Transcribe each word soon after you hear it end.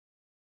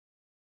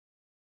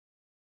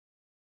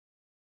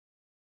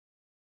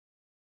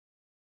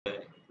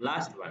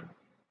last one,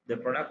 the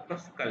product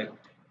cost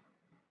collector.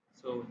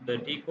 So the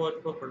T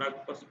code for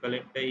product cost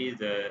collector is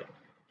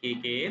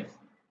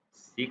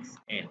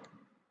KKF6N.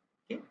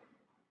 Okay.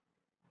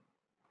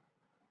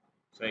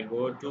 So I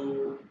go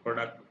to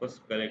product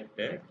cost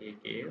collector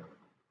KKF6N.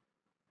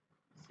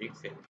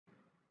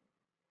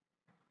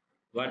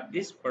 What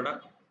this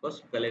product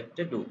cost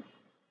collector do,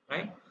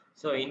 right?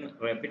 So in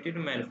repetitive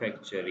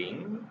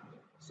manufacturing,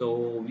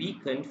 so we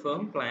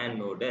confirm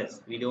plan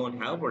orders. We don't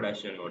have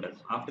production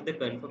orders. After the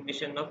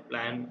confirmation of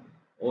plan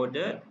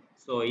order,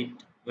 so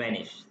it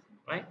vanishes,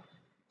 right?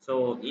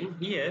 So in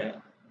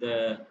here,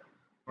 the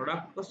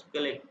product cost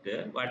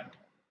collector, what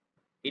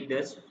it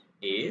does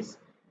is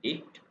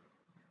it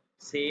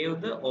save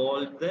the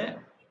all the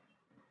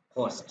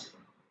cost,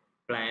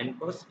 plan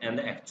cost and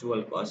the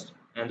actual cost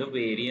and the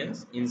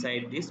variance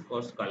inside this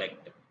cost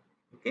collector.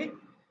 Okay.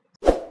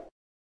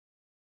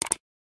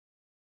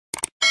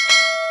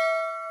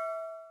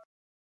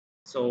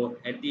 So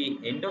at the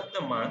end of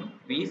the month,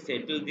 we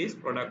settle this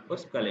product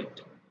cost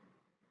collector.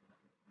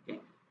 Okay.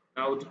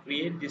 Now to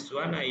create this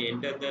one, I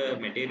enter the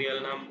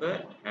material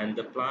number and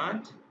the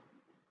plant,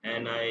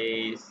 and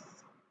I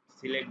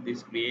select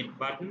this create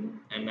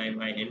button, and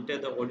I enter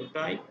the order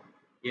type.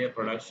 Here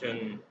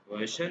production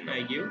version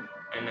I give,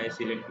 and I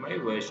select my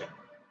version.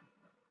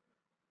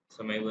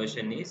 So my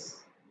version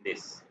is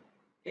this.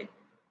 Okay.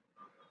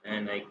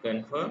 And I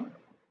confirm.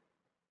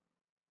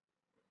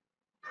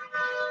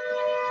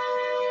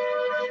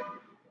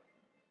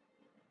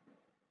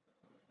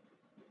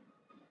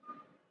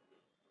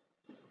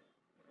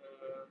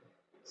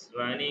 It's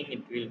running,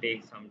 it will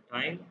take some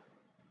time.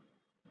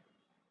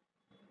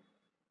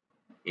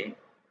 Okay.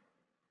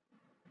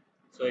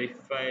 So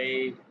if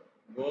I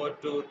go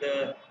to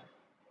the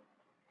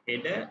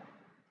header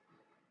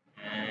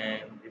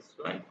and this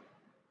one,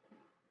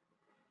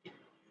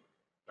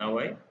 now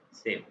I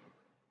save.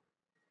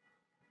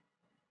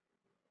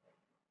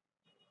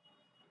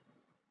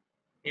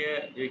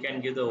 Here you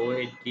can give the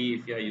overhead key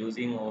if you are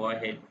using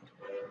overhead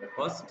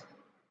cost,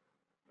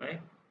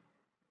 right?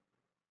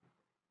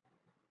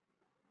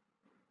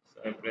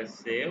 So I press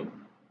save.